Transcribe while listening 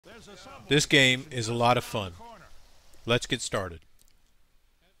This game is a lot of fun. Let's get started.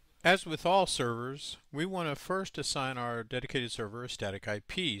 As with all servers, we want to first assign our dedicated server a static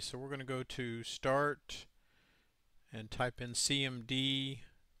IP. So we're going to go to Start and type in cmd.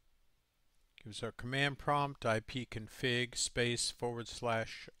 Gives our command prompt ipconfig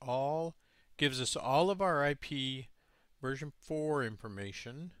 /all. Gives us all of our IP version 4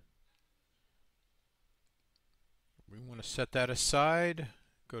 information. We want to set that aside.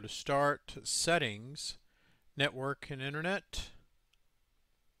 Go to Start, Settings, Network and Internet.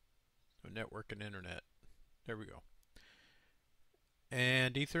 Network and Internet. There we go.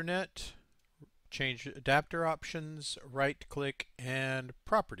 And Ethernet. Change adapter options, right click, and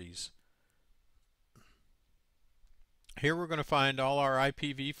properties. Here we're going to find all our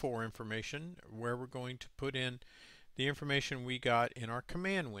IPv4 information, where we're going to put in the information we got in our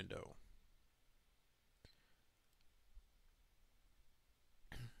command window.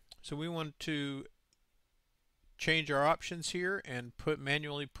 So we want to change our options here and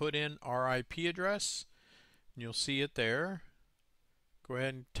manually put in our IP address. And you'll see it there. Go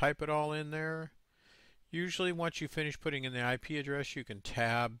ahead and type it all in there. Usually once you finish putting in the IP address, you can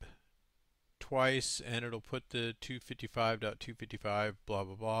tab twice and it'll put the 255.255 blah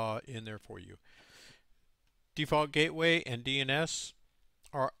blah blah in there for you. Default gateway and DNS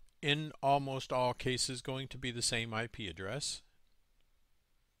are in almost all cases going to be the same IP address.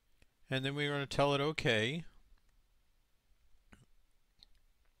 And then we're going to tell it OK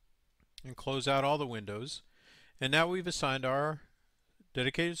and close out all the windows. And now we've assigned our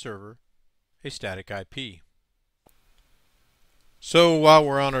dedicated server a static IP. So while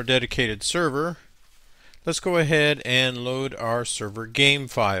we're on our dedicated server, let's go ahead and load our server game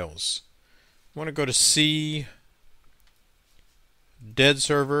files. I want to go to C, dead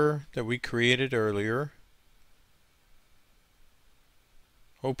server that we created earlier.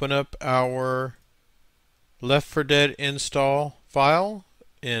 Open up our Left 4 Dead install file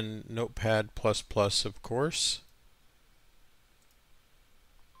in Notepad++, of course.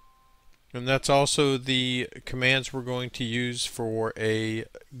 And that's also the commands we're going to use for a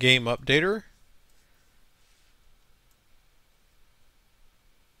game updater.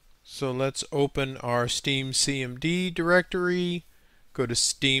 So let's open our Steam CMD directory, go to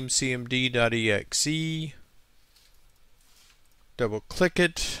steamcmd.exe, double click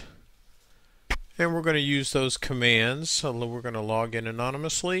it, and we're going to use those commands. So we're going to log in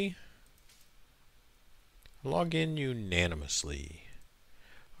anonymously. Log in unanimously.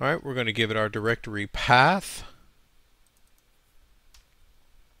 Alright, we're going to give it our directory path.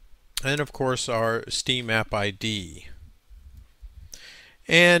 And of course our Steam app ID.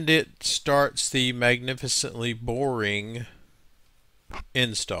 And it starts the magnificently boring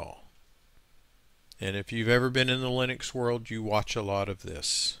install. And if you've ever been in the Linux world, you watch a lot of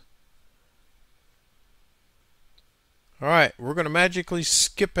this. Alright, we're going to magically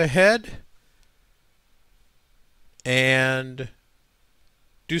skip ahead and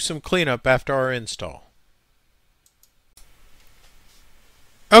do some cleanup after our install.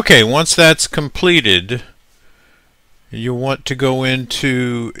 Okay, once that's completed, you'll want to go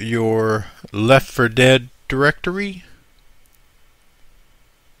into your Left 4 Dead directory.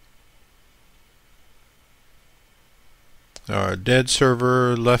 Our dead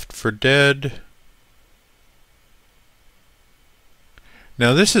server, Left 4 Dead.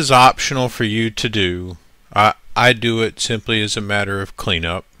 Now this is optional for you to do. I do it simply as a matter of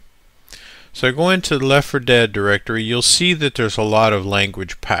cleanup. So I go into the Left 4 Dead directory. You'll see that there's a lot of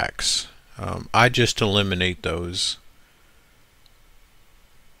language packs. I just eliminate those.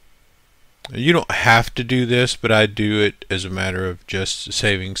 You don't have to do this, but I do it as a matter of just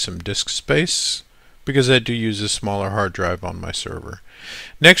saving some disk space, because I do use a smaller hard drive on my server.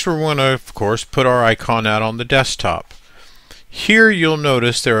 Next, we're going to, of course, put our icon out on the desktop. Here you'll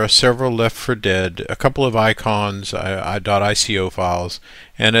notice there are several Left 4 Dead, a couple of icons, .ico files,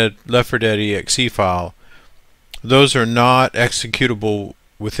 and a Left 4 Dead exe file. Those are not executable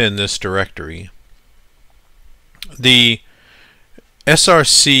within this directory. The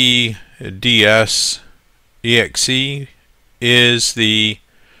src ds exe is the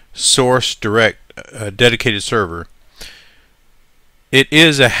source dedicated server. It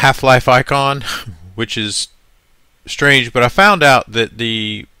is a Half-Life icon, which is strange, but I found out that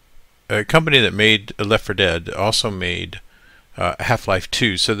the company that made Left 4 Dead also made Half-Life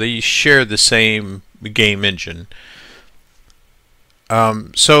 2, so they share the same game engine.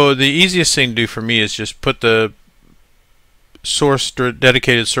 So the easiest thing to do for me is just put the source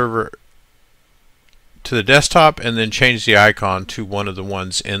dedicated server to the desktop and then change the icon to one of the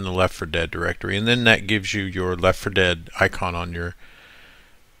ones in the Left 4 Dead directory, and then that gives you your Left 4 Dead icon on your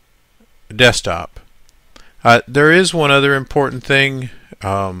desktop. There is one other important thing.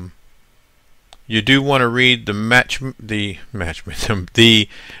 You do want to read the the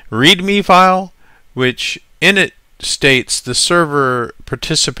README file, which in it states the server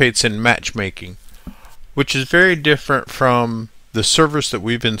participates in matchmaking, which is very different from the servers that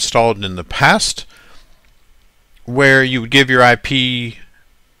we've installed in the past, where you would give your IP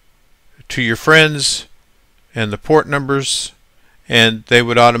to your friends and the port numbers, and they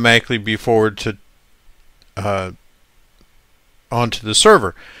would automatically be forwarded to onto the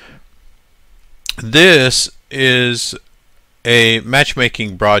server. This is a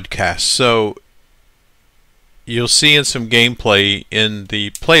matchmaking broadcast, so you'll see in some gameplay in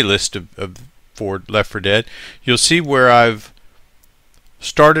the playlist for Left 4 Dead, you'll see where I've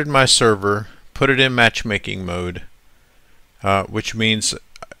started my server, put it in matchmaking mode, which means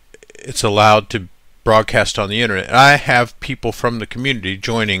it's allowed to broadcast on the internet. I have people from the community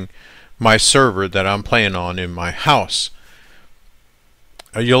joining my server that I'm playing on in my house.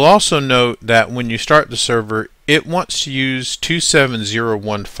 You'll also note that when you start the server, it wants to use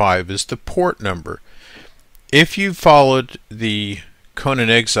 27015 as the port number. If you followed the Conan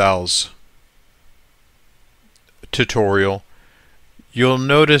Exiles tutorial, you'll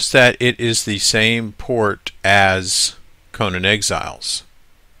notice that it is the same port as Conan Exiles.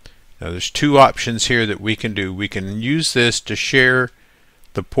 Now there's two options here that we can do. We can use this to share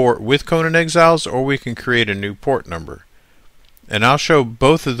the port with Conan Exiles, or we can create a new port number. And I'll show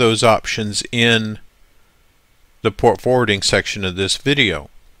both of those options in the port forwarding section of this video.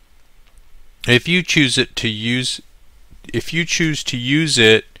 If you choose to use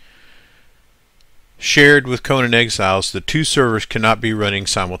it shared with Conan Exiles, the two servers cannot be running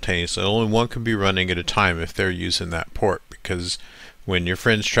simultaneously. Only one can be running at a time if they're using that port, because when your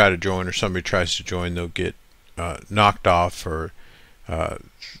friends try to join or somebody tries to join, they'll get knocked off, or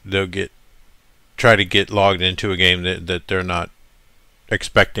they'll try to get logged into a game that they're not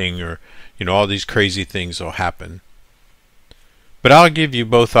expecting, or all these crazy things will happen. But I'll give you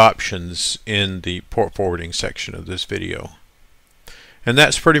both options in the port forwarding section of this video. And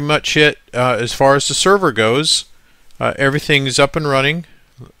that's pretty much it as far as the server goes. Everything's up and running.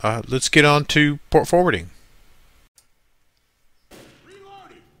 Let's get on to port forwarding.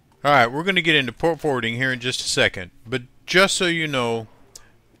 Alright, we're going to get into port forwarding here in just a second. But just so you know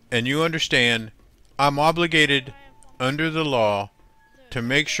and you understand, I'm obligated under the law to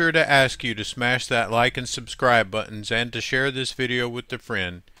make sure to ask you to smash that like and subscribe buttons, and to share this video with a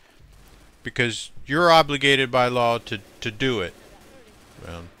friend, because you're obligated by law to do it.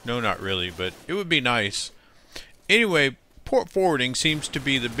 Well, no, not really, but it would be nice. Anyway, port forwarding seems to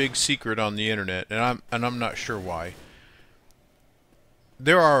be the big secret on the internet, and I'm not sure why.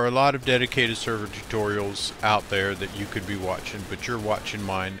 There are a lot of dedicated server tutorials out there that you could be watching, but you're watching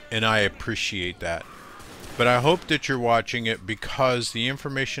mine, and I appreciate that. But I hope that you're watching it because the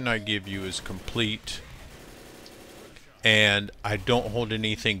information I give you is complete, and I don't hold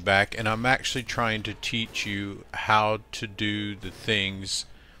anything back, and I'm actually trying to teach you how to do the things,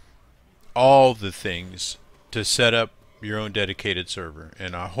 all the things, to set up your own dedicated server.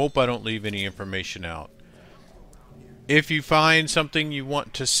 And I hope I don't leave any information out. If you find something you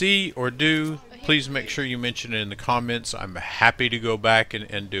want to see or do, please make sure you mention it in the comments. I'm happy to go back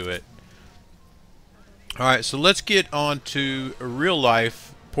and do it. Alright, so let's get on to real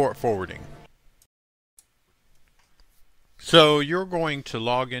life port forwarding. So you're going to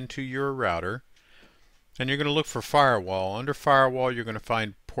log into your router, and you're going to look for firewall. Under firewall, you're going to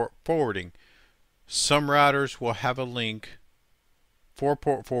find port forwarding. Some routers will have a link for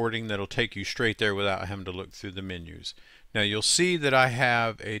port forwarding that'll take you straight there without having to look through the menus. Now you'll see that I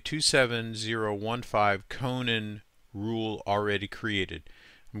have a 27015 Conan rule already created.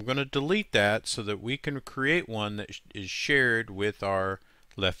 I'm going to delete that so that we can create one that is shared with our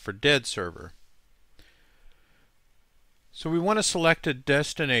Left 4 Dead server. So we want to select a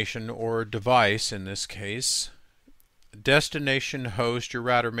destination, or device in this case. Destination host, your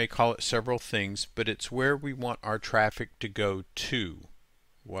router may call it several things, but it's where we want our traffic to go to.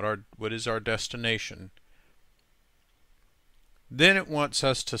 What is our destination? Then it wants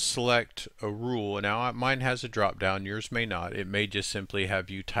us to select a rule. Now mine has a drop down, yours may not. It may just simply have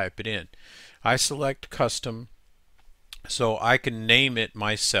you type it in. I select custom so I can name it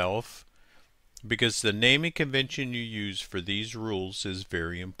myself, because the naming convention you use for these rules is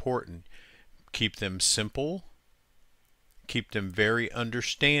very important. Keep them simple, keep them very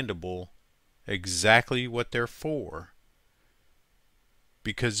understandable, exactly what they're for.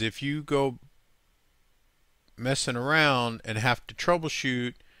 Because if you go messing around and have to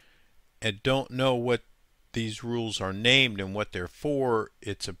troubleshoot and don't know what these rules are named and what they're for,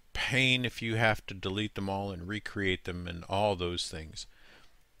 it's a pain if you have to delete them all and recreate them and all those things.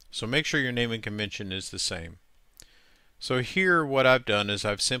 So make sure your naming convention is the same. So here what I've done is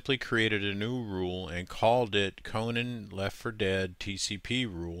I've simply created a new rule and called it Conan Left 4 Dead TCP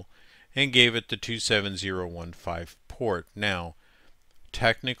rule and gave it the 27015 port. Now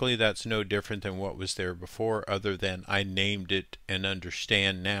technically that's no different than what was there before, other than I named it and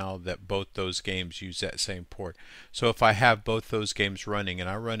understand now that both those games use that same port. So if I have both those games running and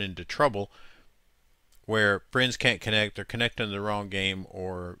I run into trouble where friends can't connect, they're connecting to the wrong game,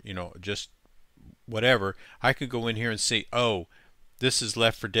 or just whatever, I could go in here and see, oh, this is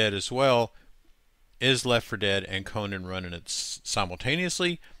Left 4 Dead as well. Is Left 4 Dead and Conan running it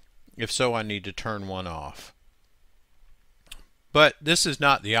simultaneously? If so, I need to turn one off. But this is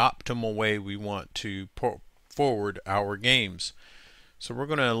not the optimal way we want to forward our games. So we're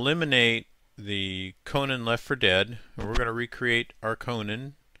going to eliminate the Conan Left 4 Dead, and we're going to recreate our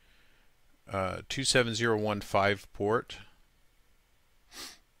Conan 27015 port.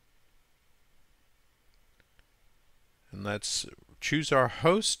 And let's choose our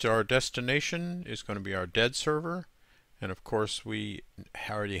host. Our destination is going to be our dead server. And of course we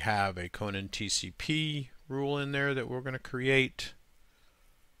already have a Conan TCP rule in there that we're going to create.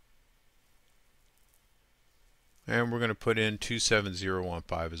 And we're going to put in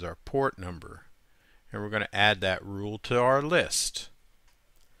 27015 as our port number. And we're going to add that rule to our list.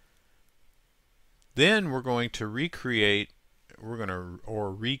 Then we're going to recreate,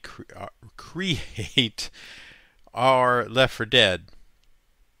 create our Left 4 Dead.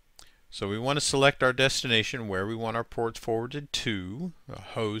 So we want to select our destination where we want our ports forwarded to, a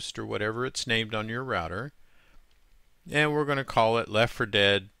host or whatever it's named on your router. And we're going to call it Left 4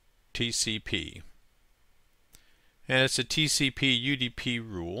 Dead TCP. And it's a TCP UDP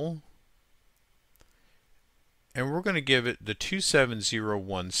rule. And we're going to give it the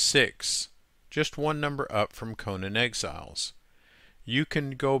 27016, just one number up from Conan Exiles. You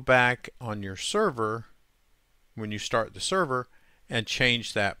can go back on your server when you start the server and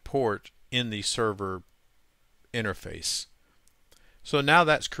change that port in the server interface. So now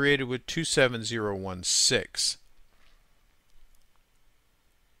that's created with 27016.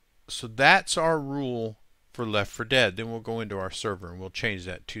 So that's our rule for Left 4 Dead. Then we'll go into our server and we'll change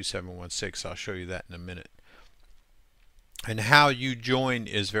that 2716. I'll show you that in a minute. And how you join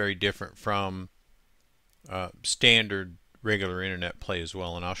is very different from standard regular internet play as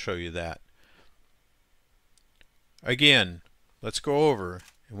well, and I'll show you that. Again, let's go over,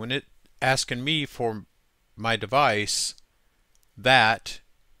 and when it asking me for my device, that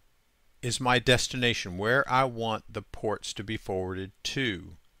is my destination, where I want the ports to be forwarded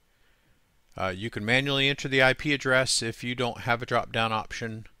to. You can manually enter the IP address if you don't have a drop-down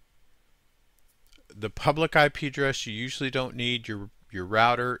option. The public IP address you usually don't need. Your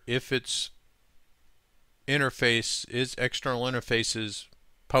router, if its interface is external interfaces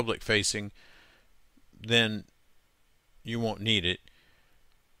public facing, then you won't need it.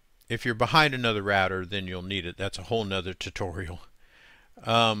 If you're behind another router, then you'll need it. That's a whole nother tutorial.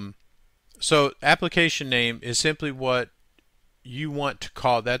 So application name is simply what you want to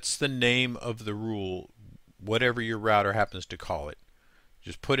call. That's the name of the rule, whatever your router happens to call it.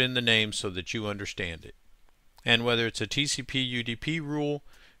 Just put in the name so that you understand it. And whether it's a TCP UDP rule,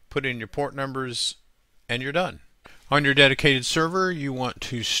 put in your port numbers, and you're done. On your dedicated server, you want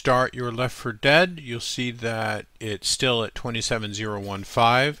to start your Left 4 Dead. You'll see that it's still at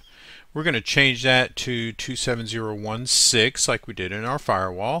 27015. We're going to change that to 27016 like we did in our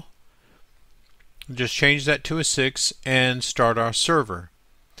firewall. Just change that to a 6 and start our server.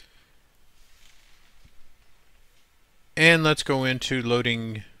 And let's go into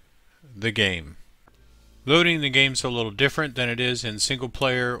loading the game. Loading the game's a little different than it is in single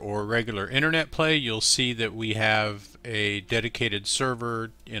player or regular internet play. You'll see that we have a dedicated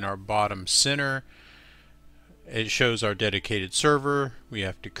server in our bottom center. It shows our dedicated server. We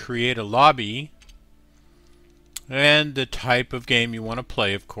have to create a lobby and the type of game you want to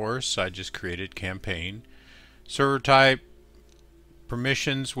play, of course. I just created campaign. Server type,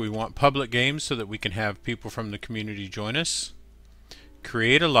 permissions, we want public games so that we can have people from the community join us.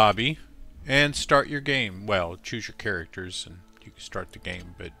 Create a lobby and start your game. Well, choose your characters and you can start the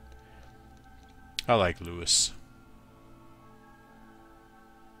game, but I like Lewis.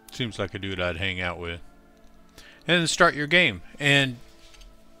 Seems like a dude I'd hang out with. And then start your game. And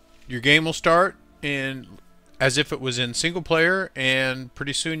your game will start in as if it was in single player, and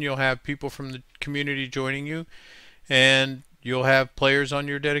pretty soon you'll have people from the community joining you, and you'll have players on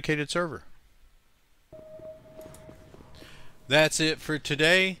your dedicated server. That's it for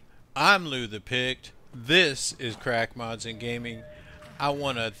today. I'm Lou the Pict. This is Craic Mods and Gaming. I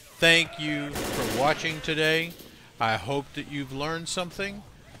want to thank you for watching today. I hope that you've learned something.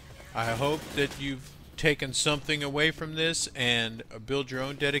 I hope that you've taken something away from this and build your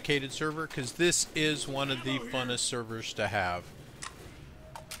own dedicated server, because this is one of the funnest servers to have.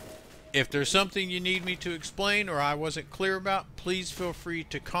 If there's something you need me to explain or I wasn't clear about, please feel free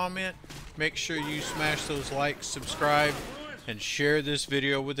to comment. Make sure you smash those likes, subscribe, and share this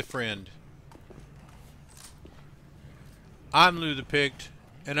video with a friend. I'm Lou the Pict,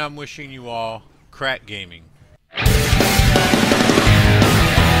 and I'm wishing you all Craic Gaming.